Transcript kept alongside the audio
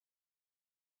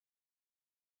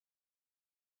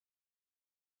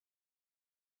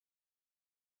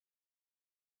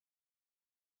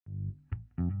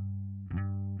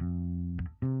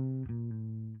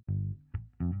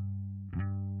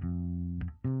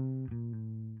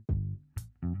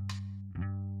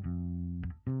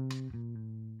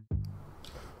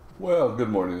Well, good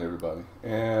morning, everybody.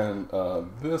 And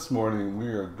this morning we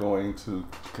are going to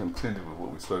continue with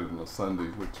what we studied on Sunday,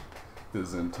 which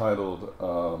is entitled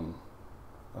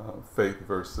Faith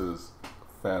versus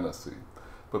Fantasy.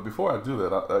 But before I do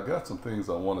that, I got some things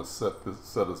I want to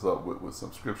set us up with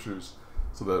some scriptures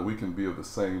so that we can be of the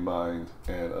same mind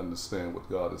and understand what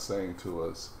God is saying to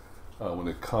us when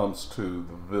it comes to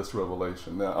this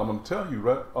revelation. Now, I'm going to tell you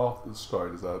right off the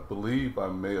start, as I believe I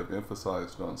may have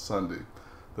emphasized on Sunday,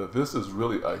 that this is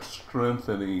really a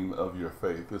strengthening of your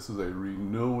faith. This is a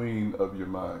renewing of your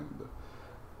mind.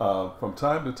 From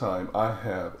time to time, I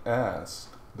have asked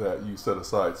that you set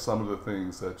aside some of the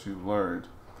things that you learned,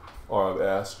 or I've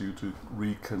asked you to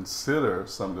reconsider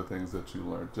some of the things that you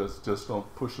learned. Just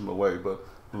don't push them away, but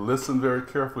listen very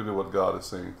carefully to what God is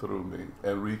saying through me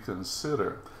and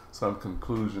reconsider some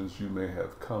conclusions you may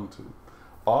have come to.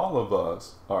 All of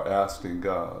us are asking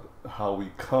God how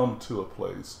we come to a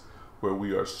place where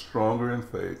we are stronger in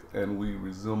faith and we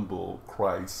resemble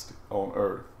Christ on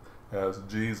earth as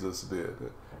Jesus did.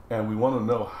 And we want to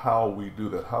know how we do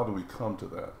that. How do we come to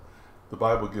that? The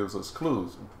Bible gives us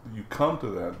clues. You come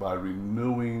to that by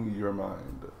renewing your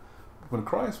mind. When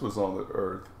Christ was on the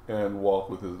earth and walked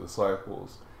with his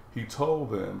disciples, he told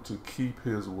them to keep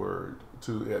his word,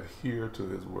 to adhere to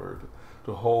his word,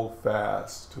 to hold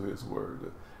fast to his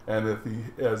word. And if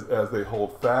as they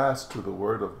hold fast to the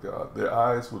word of God, their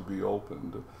eyes would be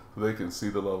opened so they can see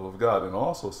the love of God and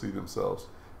also see themselves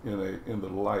in the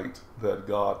light that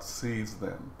God sees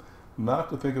them. Not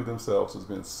to think of themselves as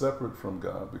being separate from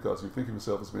God, because you think of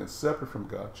yourself as being separate from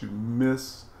God, you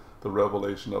miss the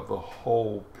revelation of the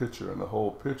whole picture. And the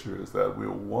whole picture is that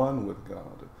we're one with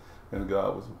God, and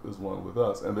God is one with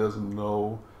us. And there's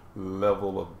no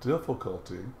level of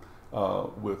difficulty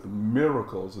with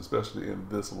miracles, especially in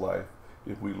this life,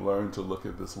 if we learn to look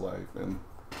at this life and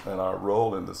our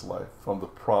role in this life from the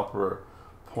proper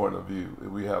point of view. If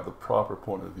we have the proper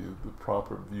point of view, the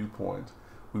proper viewpoint,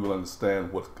 we will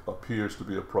understand what appears to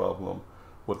be a problem,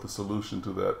 what the solution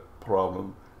to that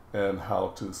problem, and how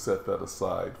to set that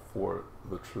aside for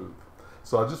the truth.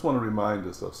 So I just want to remind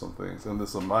us of some things, and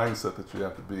there's a mindset that you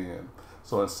have to be in.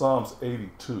 So in Psalms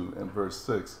 82 and verse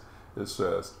 6, it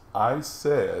says, I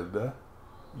said,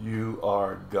 you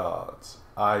are gods.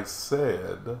 I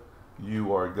said,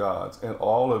 you are gods, and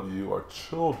all of you are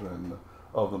children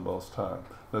of the Most High.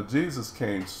 Now, Jesus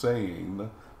came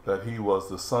saying that he was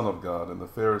the Son of God, and the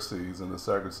Pharisees and the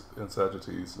Sadducees,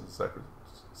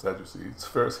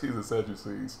 Pharisees and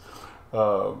Sadducees,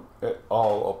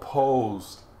 all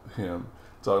opposed him,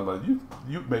 talking about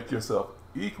you make yourself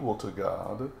equal to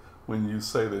God when you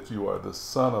say that you are the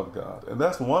Son of God. And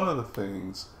that's one of the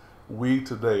things we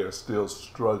today are still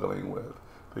struggling with.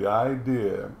 The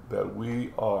idea that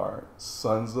we are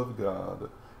sons of God,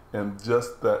 and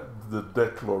just that the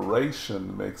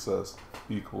declaration makes us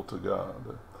equal to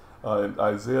God. In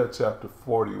Isaiah chapter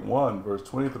 41, verse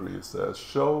 23, it says,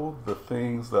 show the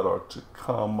things that are to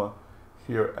come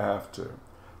hereafter,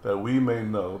 that we may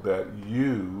know that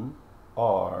you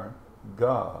are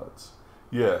gods.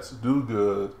 Yes, do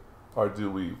good or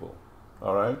do evil.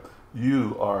 All right?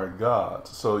 You are God.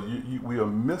 So we are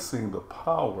missing the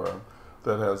power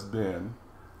that has been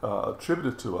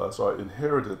attributed to us or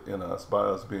inherited in us by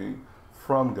us being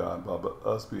from God, by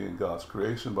us being God's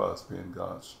creation, by us being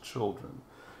God's children.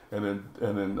 And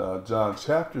in John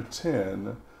chapter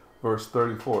 10, verse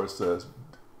 34, it says,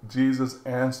 Jesus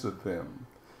answered them,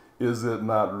 is it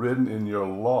not written in your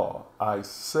law, I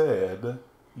said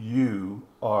you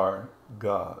are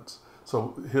gods?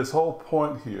 So his whole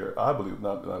point here, I believe,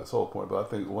 not his whole point, but I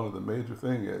think one of the major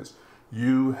things is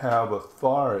you have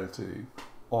authority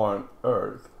on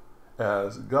earth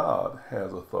as God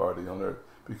has authority on earth,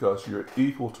 because you're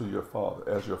equal to your Father.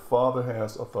 As your Father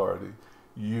has authority,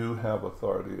 you have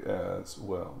authority as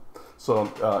well. So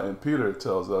in Peter, it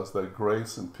tells us that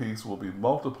grace and peace will be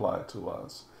multiplied to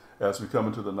us as we come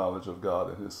into the knowledge of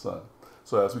God and his Son.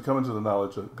 So as we come into the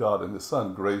knowledge of God and his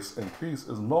Son, grace and peace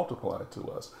is multiplied to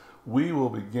us. We will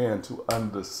begin to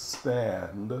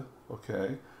understand,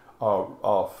 okay,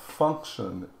 our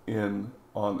function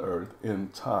on earth in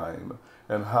time,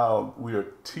 and how we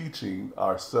are teaching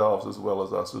ourselves as well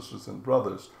as our sisters and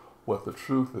brothers what the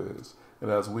truth is. And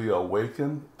as we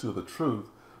awaken to the truth,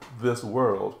 this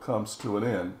world comes to an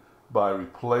end by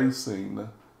replacing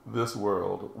this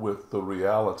world with the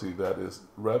reality that is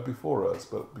right before us.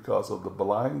 But because of the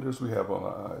blinders we have on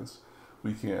our eyes,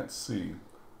 we can't see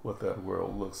what that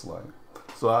world looks like.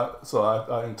 So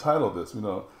I entitled this,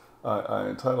 I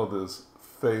entitled this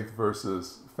Faith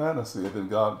versus Fantasy, and then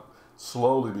God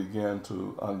slowly began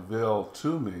to unveil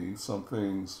to me some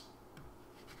things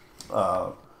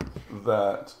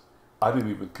that I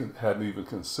hadn't even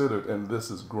considered, and this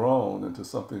has grown into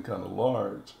something kind of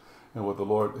large. And what the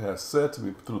Lord has said to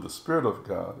me through the Spirit of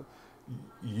God,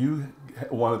 you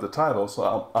wanted the title,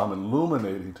 so I'm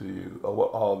illuminating to you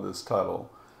what all this title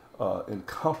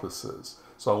encompasses.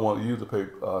 So I want you to pay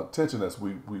attention as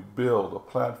we build a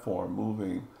platform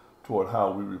moving toward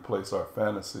how we replace our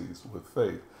fantasies with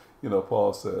faith. You know,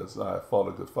 Paul says, I have fought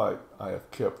a good fight, I have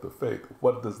kept the faith.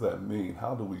 What does that mean?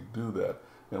 How do we do that?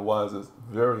 And why is it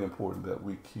very important that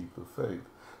we keep the faith?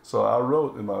 So I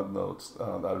wrote in my notes,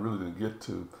 I really didn't get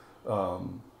to,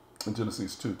 in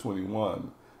Genesis 2:21.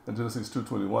 In Genesis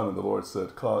 2:21, and the Lord said,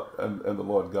 and the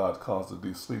Lord God caused a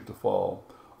deep sleep to fall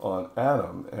on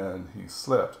Adam, and he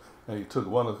slept. And he took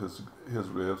one of his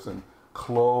ribs and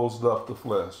closed up the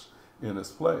flesh in its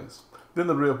place. Then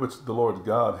the rib which the Lord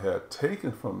God had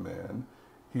taken from man,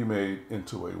 he made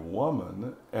into a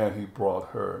woman, and he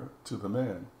brought her to the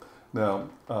man. Now,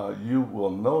 you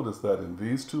will notice that in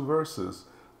these two verses,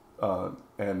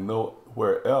 and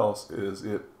nowhere else is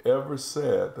it ever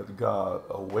said that God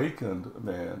awakened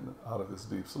man out of his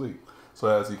deep sleep. So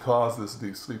as he caused this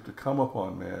deep sleep to come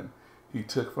upon man, he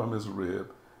took from his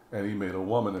rib and he made a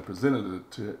woman and presented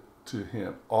it to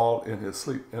him all in his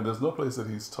sleep. And there's no place that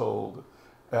he's told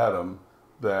Adam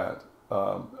that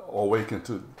awaken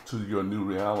to your new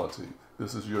reality.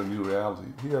 This is your new reality.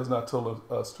 He has not told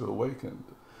us to awaken.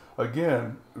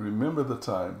 Again, remember the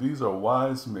time. These are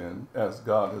wise men, as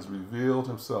God has revealed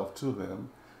himself to them,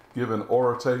 given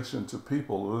oration to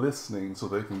people listening so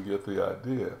they can get the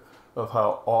idea of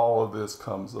how all of this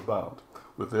comes about.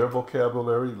 With their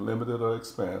vocabulary, limited or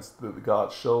expanse,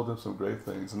 God showed them some great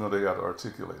things, and then they got to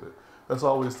articulate it. That's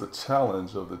always the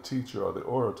challenge of the teacher or the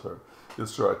orator,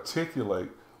 is to articulate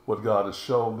what God has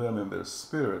shown them in their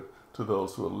spirit to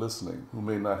those who are listening, who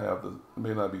may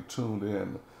not be tuned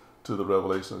in to the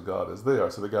revelation of God as they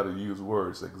are. So they got to use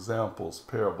words, examples,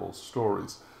 parables,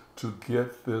 stories to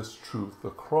get this truth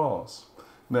across.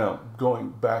 Now, going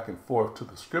back and forth to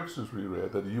the scriptures we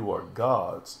read, that you are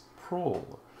God's,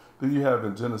 plural. Then you have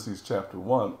in Genesis chapter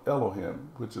 1, Elohim,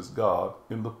 which is God,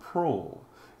 in the plural.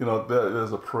 You know,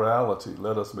 there's a plurality.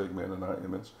 Let us make man in our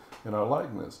image, in our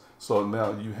likeness. So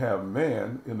now you have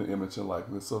man in the image and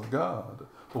likeness of God.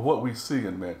 But what we see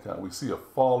in mankind, we see a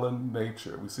fallen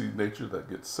nature. We see nature that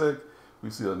gets sick.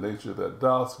 We see a nature that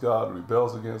doubts God,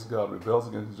 rebels against each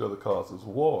other, causes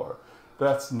war.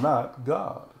 That's not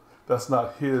God. That's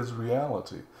not his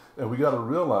reality. And we got to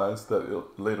realize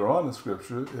that later on in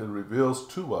Scripture, it reveals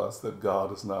to us that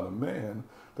God is not a man,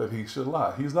 that he should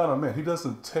lie. He's not a man. He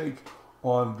doesn't take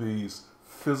on these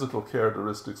physical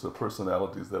characteristics or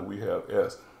personalities that we have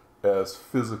as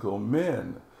physical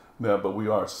men. Now, but we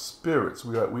are spirits.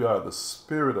 We are the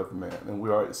spirit of man, and we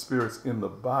are spirits in the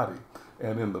body.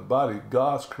 And in the body,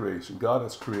 God's creation. God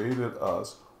has created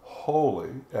us holy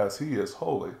as he is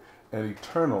holy, and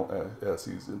eternal as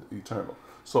he's eternal.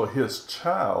 So his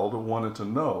child wanted to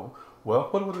know, well,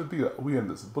 what would it be? We in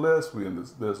this bliss,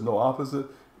 there's no opposite.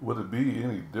 Would it be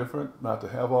any different not to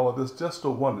have all of this? Just a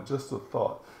wonder, just a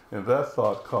thought. And that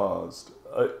thought caused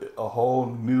a whole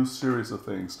new series of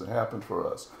things to happen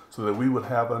for us, so that we would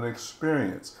have an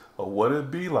experience of what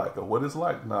it'd be like, or what it's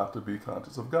like not to be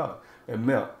conscious of God. And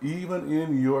now, even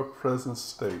in your present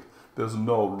state, there's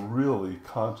no really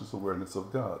conscious awareness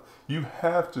of God. You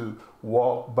have to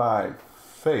walk by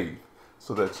faith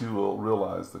so that you will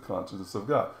realize the consciousness of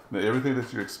God. Now, everything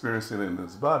that you're experiencing in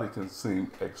this body can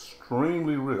seem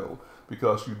extremely real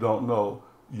because you don't know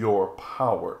your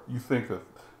power. You think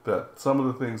that some of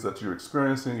the things that you're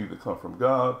experiencing either come from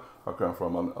God or come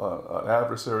from an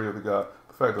adversary of the God.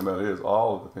 The fact of the matter is,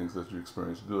 all of the things that you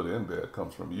experience, good and bad,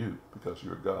 comes from you because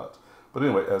you're God. But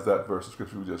anyway, as that verse of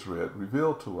scripture we just read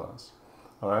revealed to us,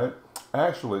 all right?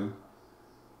 Actually,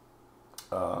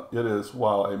 it is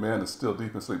while a man is still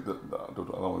deep in sleep. I don't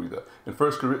want to read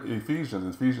that. In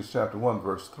Ephesians chapter 1,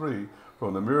 verse 3,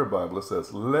 from the Mirror Bible, it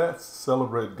says, let's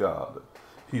celebrate God.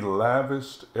 He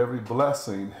lavished every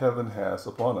blessing heaven has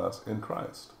upon us in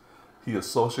Christ. He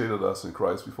associated us in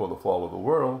Christ before the fall of the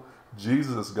world.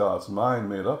 Jesus is God's mind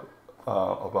made up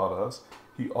about us.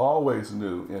 He always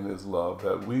knew in his love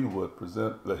that he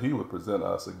would present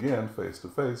us again face to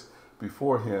face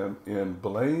before him in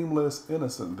blameless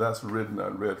innocence. That's written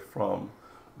and read from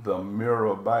the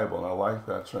Mirror Bible, and I like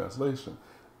that translation.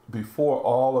 Before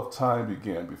all of time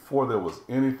began, before there was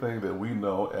anything that we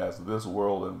know as this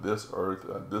world and this earth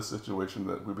and this situation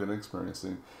that we've been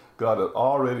experiencing, God had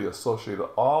already associated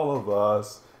all of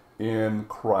us in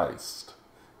Christ.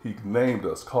 He named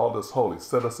us, called us holy,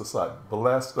 set us aside,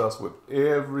 blessed us with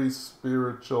every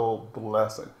spiritual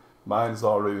blessing. Mine is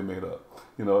already made up.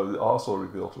 You know, it also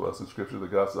revealed to us in Scripture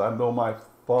that God says, I know my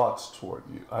thoughts toward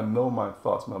you. I know my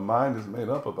thoughts. My mind is made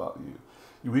up about you.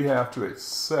 We have to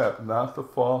accept not the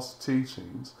false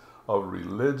teachings of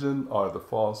religion or the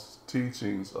false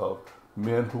teachings of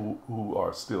men who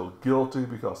are still guilty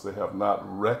because they have not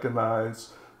recognized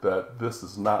that this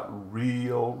is not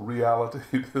real reality.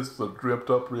 This is a dreamt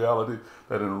up reality,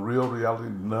 that in real reality,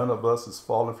 none of us is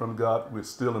fallen from God. We're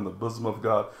still in the bosom of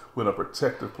God. We're in a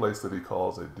protected place that he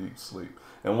calls a deep sleep.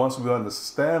 And once we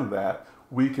understand that,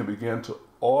 we can begin to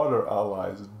order our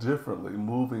lives differently,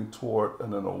 moving toward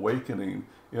an awakening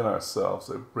in ourselves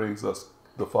that brings us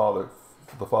the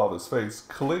Father's face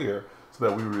clear so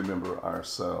that we remember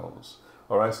ourselves.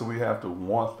 All right, so we have to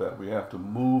want that. We have to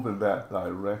move in that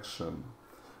direction.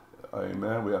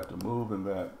 Amen. We have to move in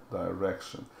that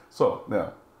direction. So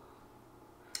now,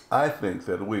 I think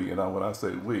that we, and when I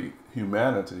say we,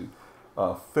 humanity,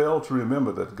 fail to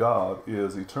remember that God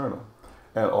is eternal,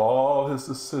 and all his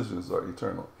decisions are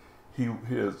eternal.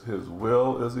 His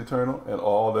will is eternal, and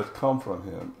all that come from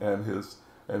him, and his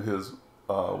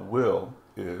will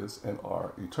is and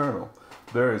are eternal.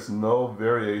 There is no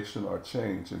variation or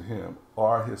change in him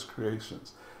or his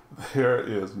creations. There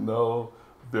is no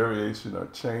variation or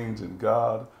change in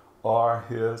God or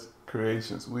his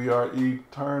creations. We are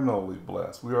eternally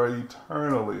blessed. We are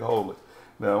eternally holy.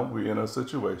 Now, we're in a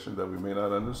situation that we may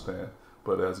not understand,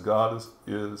 but as God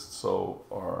is so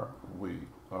are we.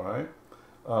 All right?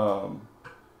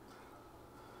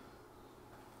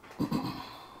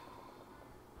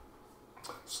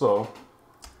 So,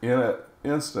 in an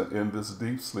instant, in this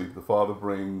deep sleep, the Father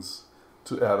brings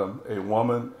to Adam a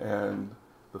woman, and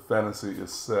the fantasy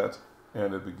is set,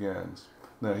 and it begins.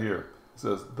 Now here, it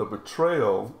says, the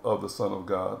betrayal of the Son of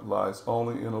God lies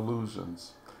only in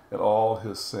illusions, and all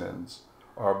his sins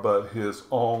are but his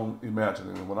own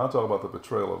imagining. And when I talk about the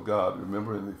betrayal of God,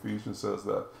 remember in Ephesians says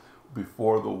that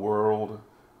before the world,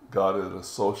 God had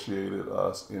associated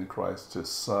us in Christ, his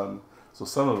Son. So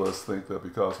some of us think that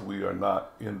because we are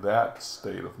not in that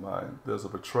state of mind, there's a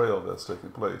betrayal that's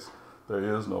taking place.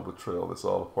 There is no betrayal. It's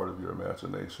all a part of your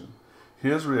imagination.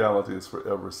 His reality is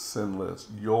forever sinless.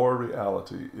 Your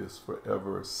reality is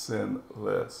forever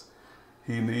sinless.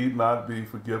 He need not be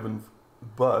forgiven,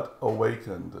 but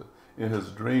awakened. In his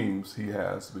dreams, he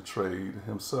has betrayed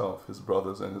himself, his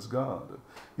brothers, and his God.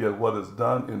 Yet what is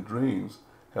done in dreams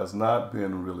has not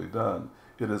been really done.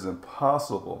 It is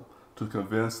impossible to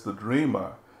convince the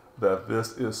dreamer that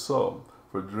this is so,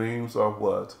 for dreams are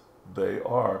what they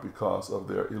are because of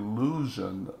their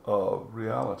illusion of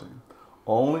reality.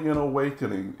 Only in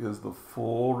awakening is the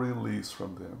full release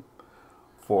from them,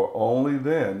 for only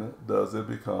then does it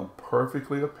become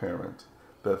perfectly apparent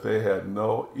that they had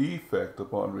no effect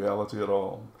upon reality at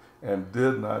all and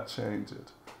did not change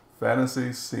it.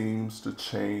 Fantasy seems to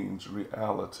change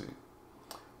reality.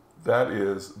 That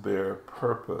is their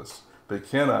purpose. They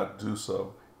cannot do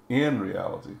so in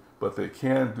reality, but they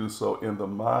can do so in the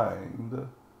mind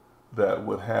that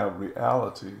would have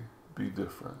reality be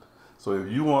different. So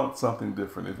if you want something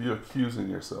different, if you're accusing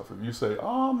yourself, if you say,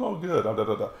 oh, I'm no good,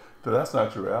 then that's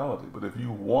not your reality. But if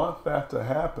you want that to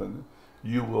happen,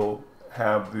 you will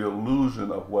have the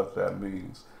illusion of what that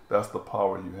means. That's the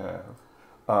power you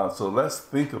have. So let's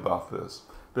think about this.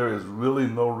 There is really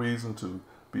no reason to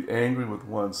be angry with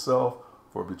oneself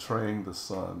for betraying the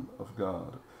Son of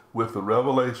God. With the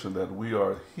revelation that we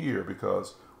are here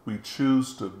because we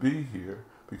choose to be here,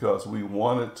 because we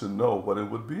wanted to know what it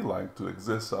would be like to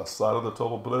exist outside of the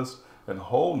total bliss and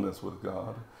wholeness with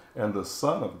God and the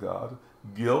Son of God,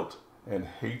 guilt and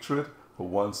hatred for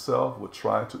oneself would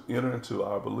try to enter into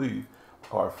our belief,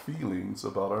 our feelings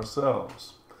about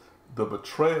ourselves. The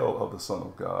betrayal of the Son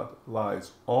of God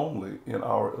lies only in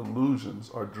our illusions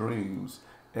or dreams,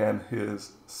 and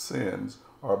his sins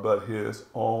are but his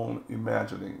own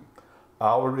imagining.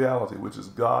 Our reality, which is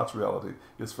God's reality,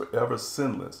 is forever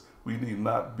sinless. We need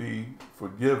not be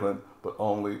forgiven, but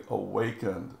only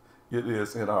awakened. It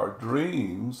is in our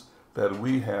dreams that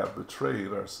we have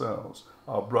betrayed ourselves,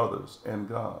 our brothers, and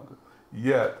God.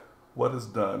 Yet, what is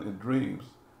done in dreams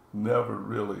never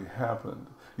really happened.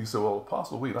 You say, well,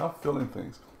 Apostle Weed, I'm feeling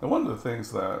things. And one of the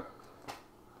things that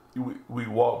we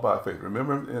walk by faith.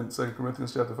 Remember in 2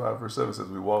 Corinthians chapter 5, verse 7, it says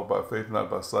we walk by faith, not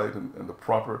by sight. And the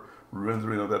proper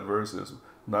rendering of that verse is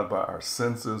not by our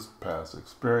senses, past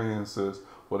experiences,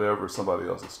 whatever somebody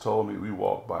else has told me. We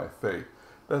walk by faith.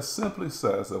 That simply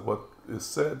says that what is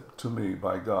said to me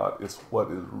by God is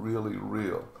what is really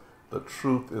real. The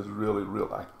truth is really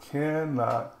real. I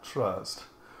cannot trust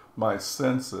my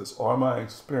senses or my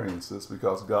experiences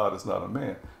because God is not a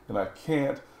man. And I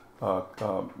can't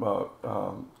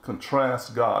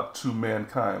contrast God to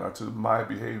mankind or to my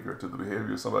behavior, to the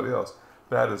behavior of somebody else.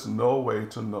 that is no way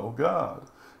to know God.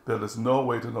 That is no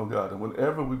way to know God. And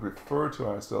whenever we refer to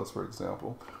ourselves, for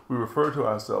example, we refer to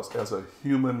ourselves as a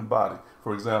human body.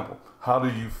 For example, how do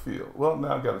you feel? Well,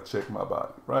 now I've got to check my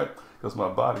body, right? Because my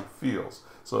body feels.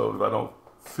 So if I don't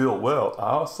feel well,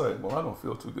 I'll say, well, I don't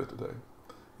feel too good today.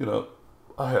 You know,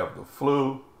 I have the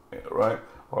flu, right?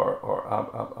 Or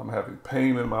I'm having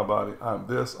pain in my body. I'm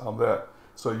this, I'm that.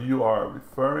 So you are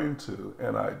referring to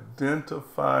and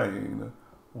identifying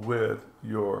with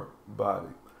your body.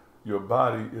 Your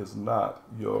body is not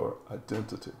your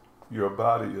identity. Your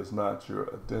body is not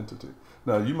your identity.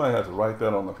 Now, you might have to write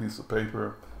that on a piece of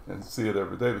paper and see it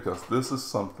every day, because this is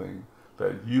something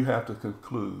that you have to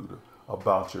conclude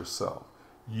about yourself.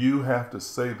 You have to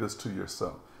say this to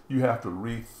yourself. You have to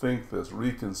rethink this,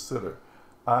 reconsider.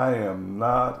 I am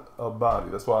not a body.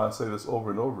 That's why I say this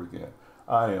over and over again.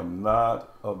 I am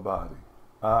not a body.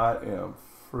 I am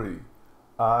free.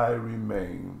 I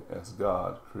remain as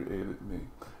God created me.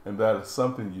 And that is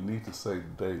something you need to say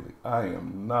daily. I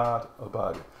am not a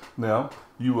body. Now,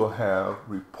 you will have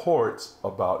reports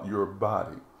about your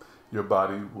body. Your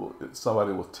body will,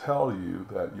 somebody will tell you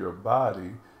that your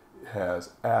body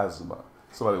has asthma.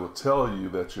 Somebody will tell you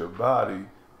that your body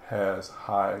has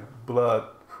high blood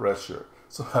pressure.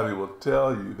 Somebody will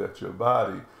tell you that your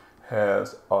body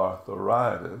has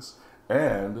arthritis.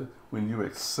 And when you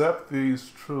accept these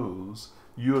truths,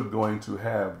 you're going to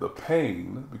have the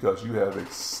pain because you have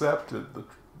accepted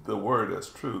the word as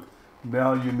truth.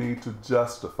 Now you need to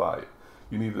justify it.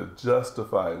 You need to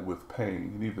justify it with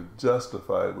pain. You need to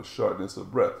justify it with shortness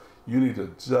of breath. You need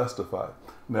to justify it.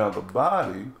 Now the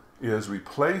body is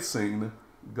replacing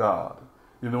God.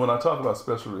 You know, when I talk about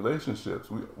special relationships,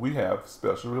 we have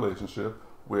special relationship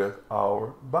with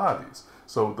our bodies.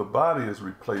 So the body is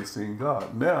replacing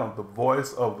God. Now the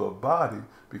voice of the body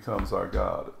becomes our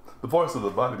God. The voice of the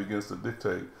body begins to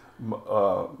dictate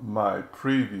my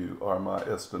preview or my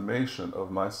estimation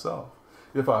of myself.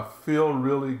 If I feel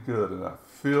really good and I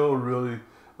feel really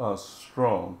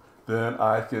strong, then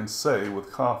I can say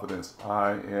with confidence,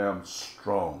 I am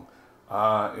strong.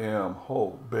 I am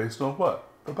whole, based on what?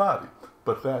 The body.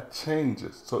 But that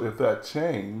changes. So if that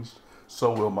changed,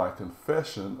 so will my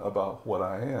confession about what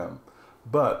I am.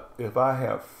 But if I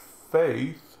have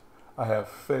faith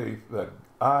that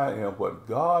I am what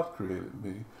God created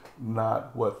me,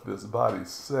 not what this body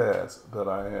says that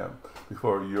I am.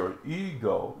 Before your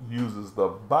ego uses the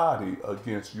body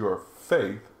against your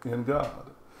faith in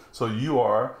God. So you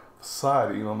are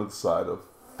siding on the side of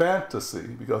fantasy,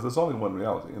 because there's only one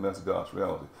reality, and that's God's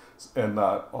reality, and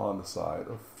not on the side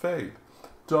of faith.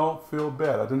 Don't feel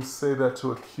bad. I didn't say that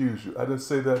to accuse you. I didn't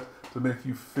say that to make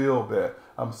you feel bad.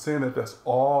 I'm saying that that's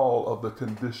all of the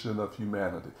condition of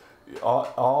humanity.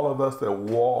 All of us that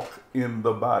walk in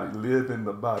the body, live in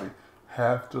the body,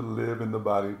 have to live in the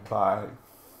body by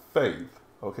faith,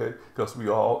 okay? Because we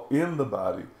all in the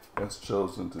body has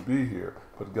chosen to be here,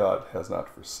 but God has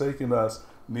not forsaken us,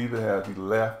 neither has he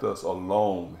left us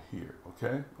alone here,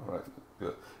 okay? All right,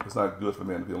 good. It's not good for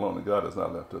man to be alone, and God has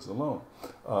not left us alone.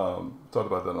 Talked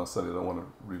about that on Sunday. I don't want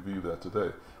to review that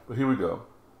today, but here we go.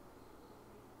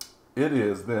 It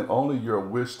is then only your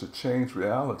wish to change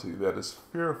reality that is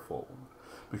fearful,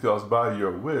 because by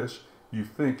your wish, you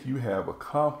think you have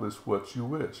accomplished what you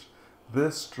wish.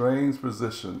 This strange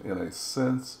position, in a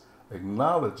sense,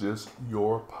 acknowledges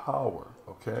your power,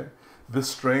 okay? This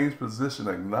strange position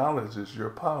acknowledges your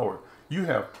power. You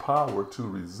have power to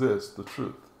resist the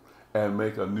truth and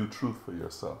make a new truth for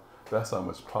yourself. That's how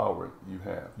much power you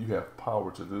have. You have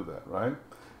power to do that, right?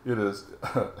 It is,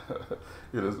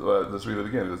 let's read it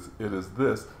again. It is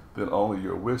this, then only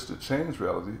your wish to change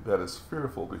reality that is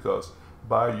fearful, because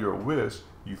by your wish,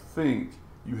 you think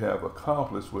you have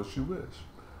accomplished what you wish.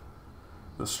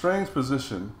 The strange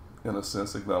position, in a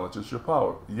sense, acknowledges your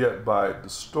power, yet by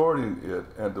distorting it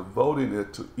and devoting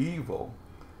it to evil,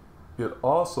 it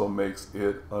also makes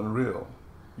it unreal.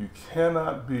 You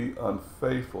cannot be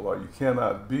unfaithful, or you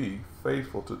cannot be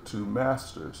faithful to two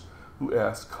masters who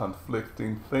ask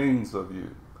conflicting things of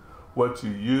you. What you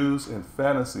use in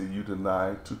fantasy, you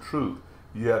deny to truth,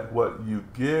 yet what you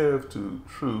give to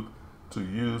truth to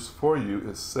use for you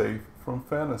is safe from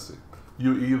fantasy.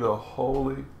 You're either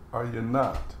holy or you're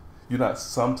not. You're not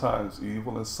sometimes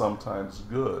evil and sometimes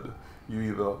good. You're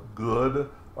either good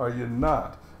or you're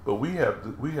not. But we have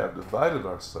divided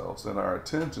ourselves and our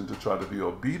attention to try to be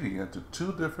obedient to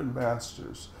two different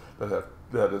masters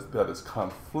that is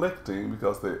conflicting,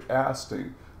 because they're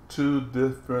asking two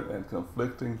different and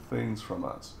conflicting things from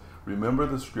us. Remember,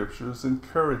 the scriptures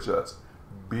encourage us,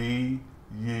 be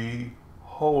ye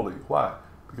holy. Why?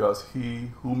 Because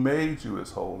he who made you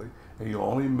is holy, and he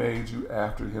only made you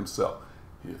after himself.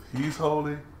 If he's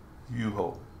holy, you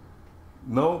holy.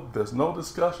 No, there's no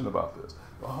discussion about this.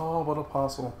 Oh, but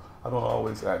Apostle, I don't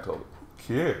always act holy. Who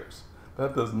cares?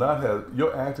 That does not have,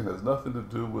 your acting has nothing to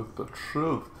do with the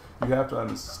truth. You have to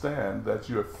understand that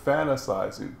you're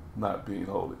fantasizing not being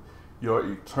holy.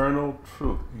 Your eternal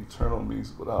truth, eternal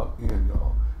means without end,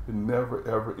 y'all. It never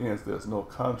ever ends. There's no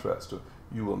contrast to it.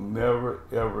 You will never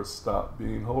ever stop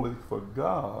being holy, for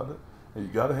God, and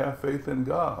you got to have faith in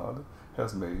God,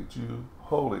 has made you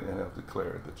holy and have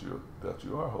declared that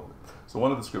you are holy. So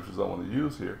one of the scriptures I want to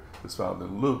use here is found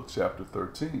in Luke chapter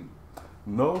 13.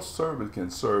 No servant can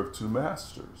serve two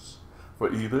masters,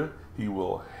 for either he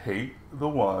will hate the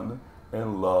one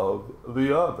and love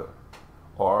the other,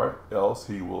 or else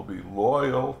he will be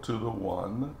loyal to the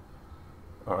one,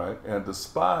 all right, and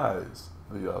despise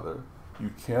the other.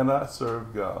 You cannot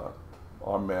serve God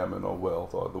or mammon or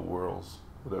wealth or the world's,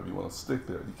 whatever you want to stick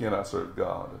there. You cannot serve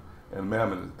God and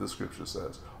mammon, the scripture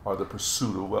says, or the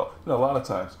pursuit of wealth. You know, a lot of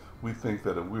times we think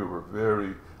that if we were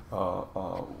very,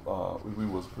 if we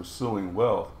was pursuing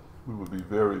wealth, we would be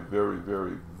very, very,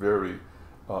 very, very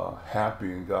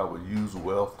happy, and God would use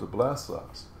wealth to bless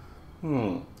us.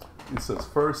 It says,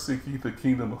 first seek ye the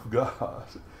kingdom of God,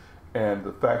 and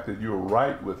the fact that you're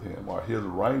right with him, or his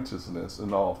righteousness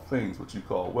in all things, which you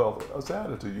call wealth, is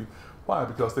added to you. Why?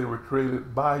 Because they were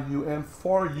created by you and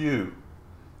for you.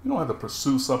 You don't have to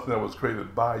pursue something that was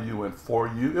created by you and for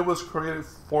you. It was created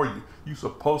for you. You're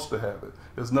supposed to have it.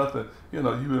 There's nothing, you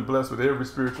know, you've been blessed with every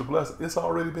spiritual blessing. It's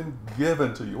already been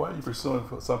given to you. Why are you pursuing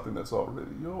for something that's already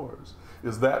yours?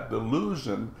 It's that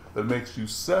delusion that makes you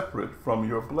separate from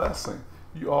your blessing.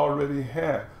 You already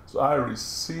have. So I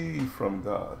receive from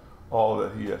God all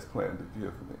that he has planned to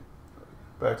give me.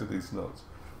 Back to these notes.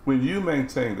 When you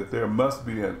maintain that there must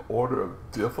be an order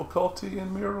of difficulty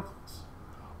in miracles,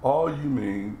 all you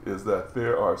mean is that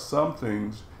there are some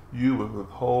things you would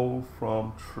withhold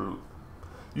from truth.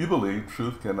 You believe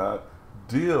truth cannot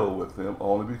deal with them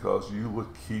only because you would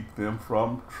keep them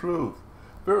from truth.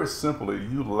 Very simply,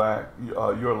 your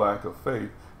lack of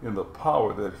faith in the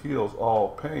power that heals all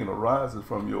pain arises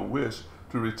from your wish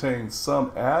to retain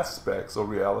some aspects of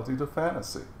reality to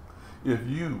fantasy. If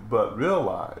you but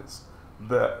realize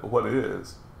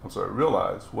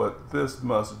realize what this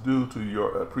must do to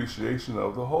your appreciation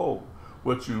of the whole.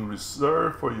 What you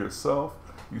reserve for yourself,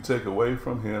 you take away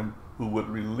from him who would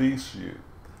release you.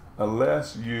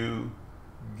 Unless you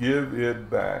give it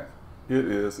back, it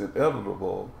is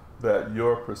inevitable that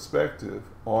your perspective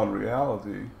on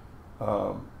reality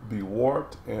be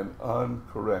warped and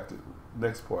uncorrected.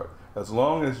 Next part. As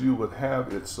long as you would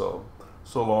have it so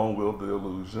long will the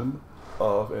illusion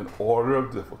of an order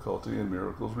of difficulty and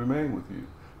miracles remain with you.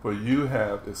 For you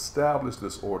have established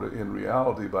this order in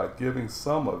reality by giving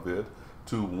some of it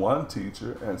to one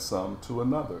teacher and some to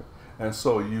another. And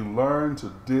so you learn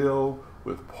to deal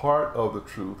with part of the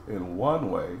truth in one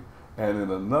way and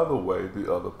in another way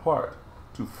the other part.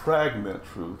 To fragment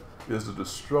truth is to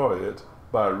destroy it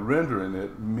by rendering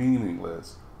it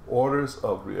meaningless. Orders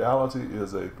of reality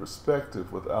is a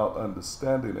perspective without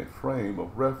understanding a frame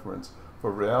of reference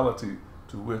for reality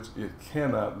to which it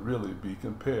cannot really be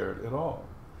compared at all.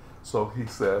 So he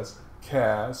says,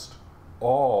 cast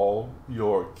all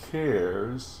your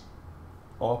cares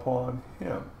upon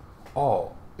him.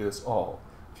 All is all.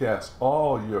 Cast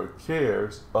all your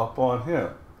cares upon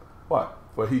him. Why?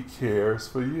 For he cares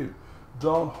for you.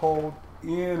 Don't hold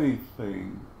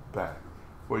anything back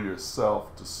for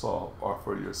yourself to solve or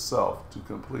for yourself to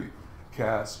complete.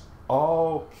 Cast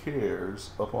all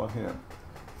cares upon him.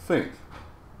 Think.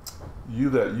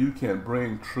 That you can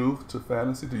bring truth to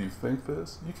fantasy. Do you think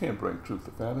this? You can't bring truth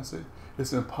to fantasy.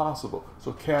 It's impossible.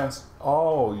 So cast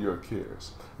all your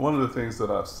cares. One of the things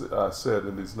that I've said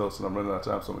in these notes, and I'm running out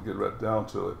of time, so I'm going to get right down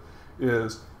to it,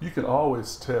 is you can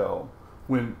always tell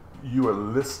when you are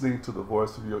listening to the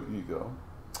voice of your ego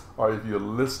or if you're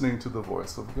listening to the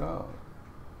voice of God.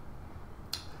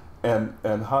 And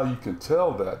how you can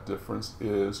tell that difference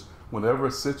is whenever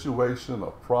a situation,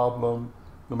 a problem,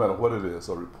 no matter what it is,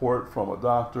 a report from a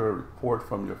doctor, a report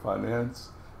from your finance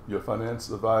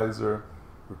advisor,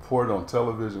 report on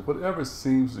television, whatever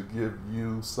seems to give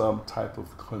you some type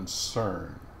of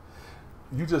concern,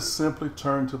 you just simply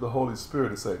turn to the Holy Spirit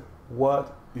and say,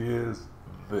 what is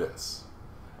this?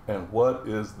 And what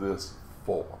is this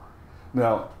for?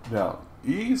 Now,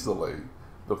 easily,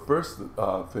 the first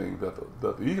thing that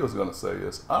the ego is going to say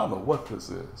is, I don't know what this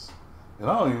is, and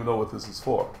I don't even know what this is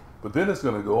for. But then it's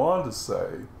going to go on to say,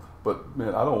 but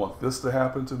man, I don't want this to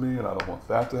happen to me, and I don't want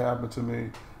that to happen to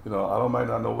me. You know, might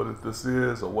not know what this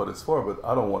is or what it's for, but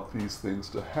I don't want these things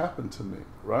to happen to me,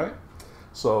 right?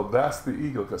 So that's the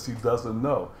ego, because he doesn't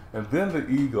know. And then the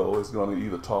ego is going to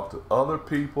either talk to other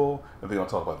people and they're going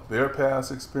to talk about their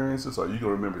past experiences, or you're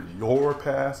going to remember your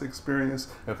past experience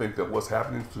and think that what's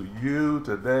happening to you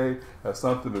today has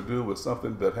something to do with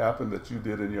something that happened that you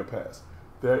did in your past.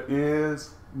 There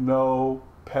is no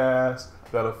past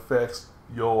that affects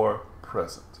your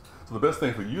present. So the best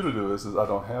thing for you to do is I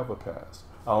don't have a past.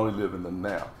 I only live in the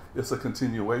now. It's a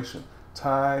continuation.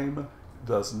 Time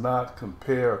does not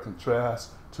compare or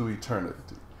contrast to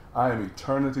eternity. I am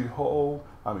eternity whole.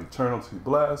 I'm eternity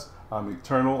blessed. I'm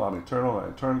eternal. I'm eternal.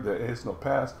 I'm eternal. There is no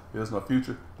past. There is no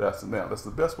future. That's the now. That's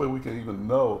the best way we can even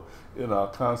know in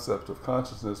our concept of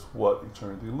consciousness what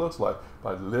eternity looks like,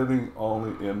 by living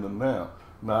only in the now.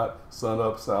 Not sun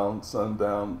up, sun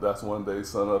down. That's one day.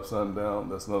 Sun up, sun down.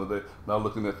 That's another day. Not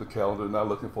looking at the calendar. Not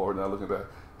looking forward. Not looking back.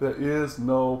 There is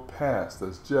no past.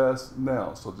 There's just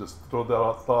now. So just throw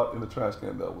that thought in the trash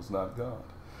can. That was not God.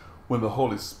 When the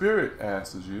Holy Spirit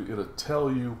answers you, it'll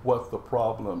tell you what the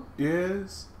problem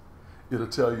is. It'll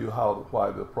tell you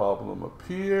why the problem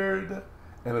appeared,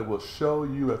 and it will show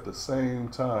you at the same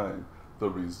time the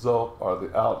result or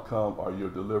the outcome or your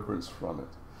deliverance from it.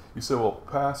 You say, well,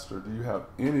 Pastor, do you have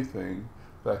anything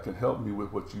that can help me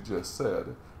with what you just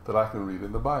said that I can read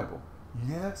in the Bible?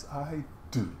 Yes, I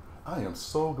do. I am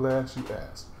so glad you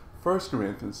asked. 1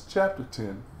 Corinthians chapter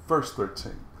 10, verse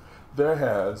 13. There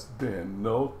has been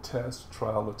no test,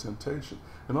 trial, or temptation.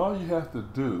 And all you have to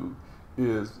do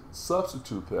is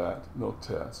substitute that, no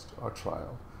test or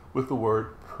trial, with the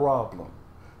word problem.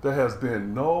 There has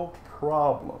been no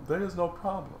problem. There is no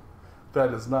problem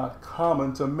that is not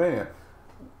common to man.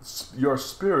 Your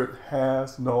spirit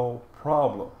has no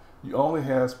problem. You only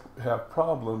have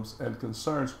problems and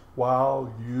concerns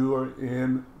while you are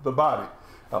in the body.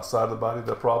 Outside the body,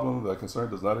 that problem, that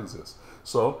concern does not exist.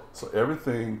 So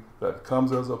everything that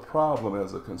comes as a problem,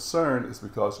 as a concern, is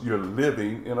because you're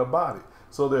living in a body.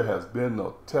 So there has been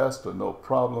no test or no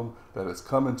problem that has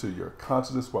come into your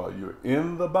consciousness while you're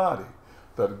in the body,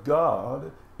 that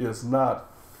God is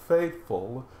not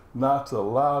faithful not to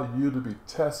allow you to be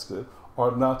tested,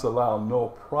 or not to allow no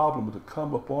problem to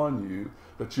come upon you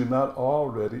that you're not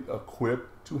already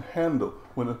equipped to handle.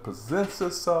 When it presents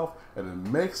itself and it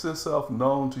makes itself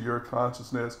known to your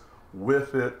consciousness,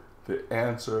 with it, the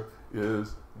answer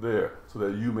is there, so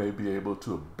that you may be able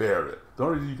to bear it. The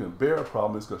only reason you can bear a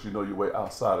problem is because you know your way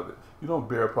outside of it. You don't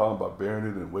bear a problem by bearing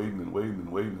it and waiting and waiting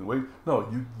and waiting and waiting. No,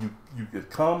 you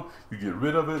get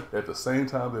rid of it at the same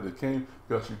time that it came,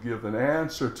 because you give an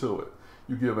answer to it.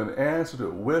 You give an answer to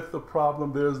it. With the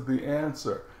problem, there's the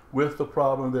answer. With the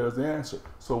problem, there's the answer.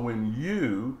 So when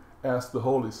you ask the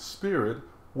Holy Spirit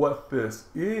what this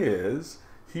is,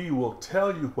 He will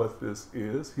tell you what this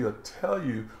is. He'll tell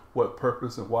you what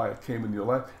purpose and why it came in your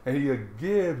life, and He'll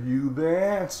give you the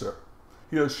answer.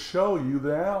 He'll show you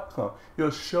the outcome.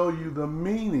 He'll show you the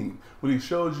meaning. When He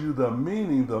shows you the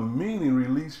meaning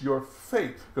release your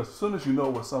faith. Because as soon as you know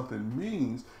what something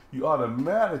means, you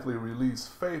automatically release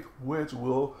faith, which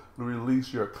will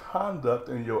release your conduct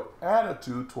and your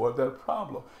attitude toward that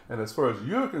problem. And as far as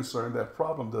you're concerned, that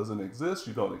problem doesn't exist.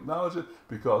 You don't acknowledge it,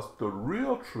 because the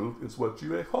real truth is what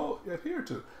you adhere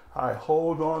to. I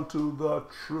hold on to the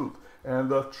truth, and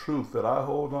the truth that I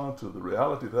hold on to, the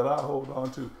reality that I hold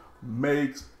on to,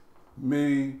 makes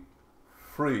me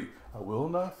free. I will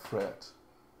not fret.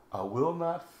 I will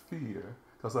not fear,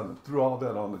 because I threw all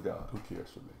that on to God, who cares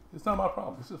for me. It's not my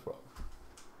problem. It's His problem.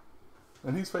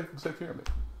 And He's faithful to take care of me.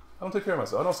 I don't take care of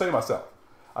myself. I don't save myself.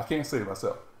 I can't save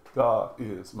myself. God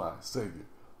is my Savior.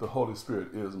 The Holy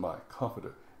Spirit is my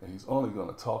comforter. And He's only going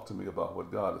to talk to me about what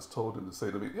God has told Him to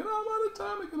say to me. I'm out of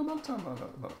time. I'm out of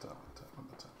time.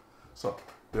 So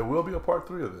there will be a part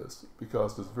 3 of this,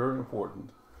 because it's very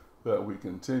important that we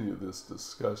continue this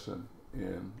discussion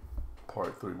in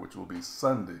part 3, which will be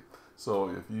Sunday. So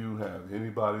if you have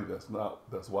anybody that's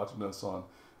watching us on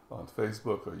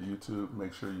Facebook or YouTube,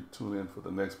 make sure you tune in for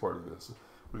the next part of this.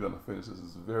 We're going to finish this.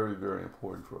 It's very, very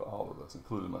important for all of us,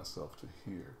 including myself, to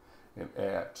hear and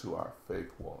add to our faith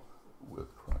walk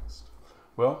with Christ.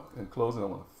 Well, in closing, I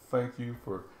want to thank you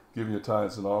for giving your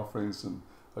tithes and offerings. And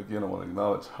again, I want to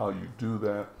acknowledge how you do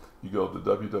that. You go to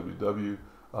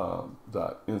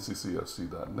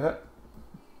www.nccfc.net.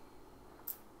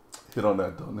 Hit on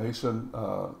that donation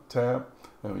tab,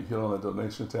 and when you hit on that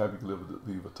donation tab, you can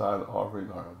leave a tithe, offering,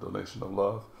 or a donation of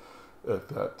love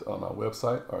on our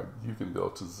website, or you can go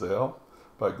to Zelle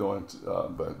by going to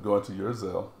your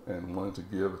Zelle and wanting to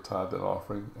give a tithe and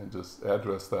offering, and just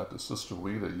address that to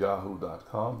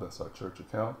sisterweed@yahoo.com. That's our church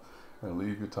account, and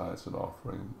leave your tithes and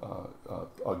offering,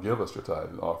 or give us your tithe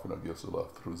and offering or gifts of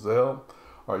love through Zelle.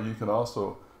 Or you can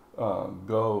also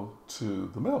go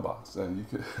to the mailbox, and you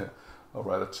can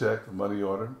write a check, a money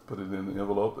order, put it in the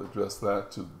envelope, address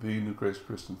that to the New Grace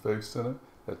Christian Faith Center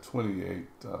at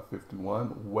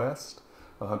 2851 West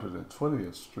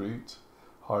 120th Street,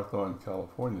 Hawthorne,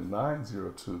 California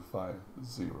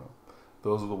 90250.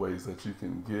 Those are the ways that you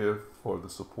can give for the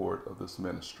support of this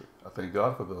ministry. I thank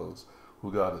God for those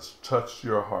who God has touched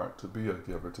your heart to be a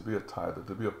giver, to be a tither,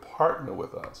 to be a partner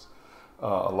with us,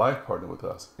 a life partner with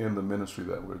us in the ministry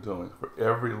that we're doing. For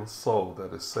every soul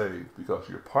that is saved, because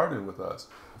you're partnering with us,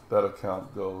 that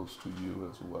account goes to you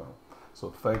as well. So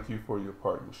thank you for your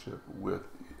partnership with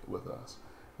us.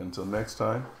 Until next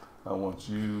time, I want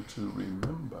you to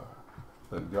remember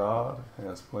that God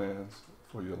has plans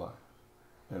for your life,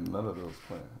 and none of those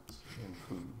plans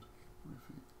include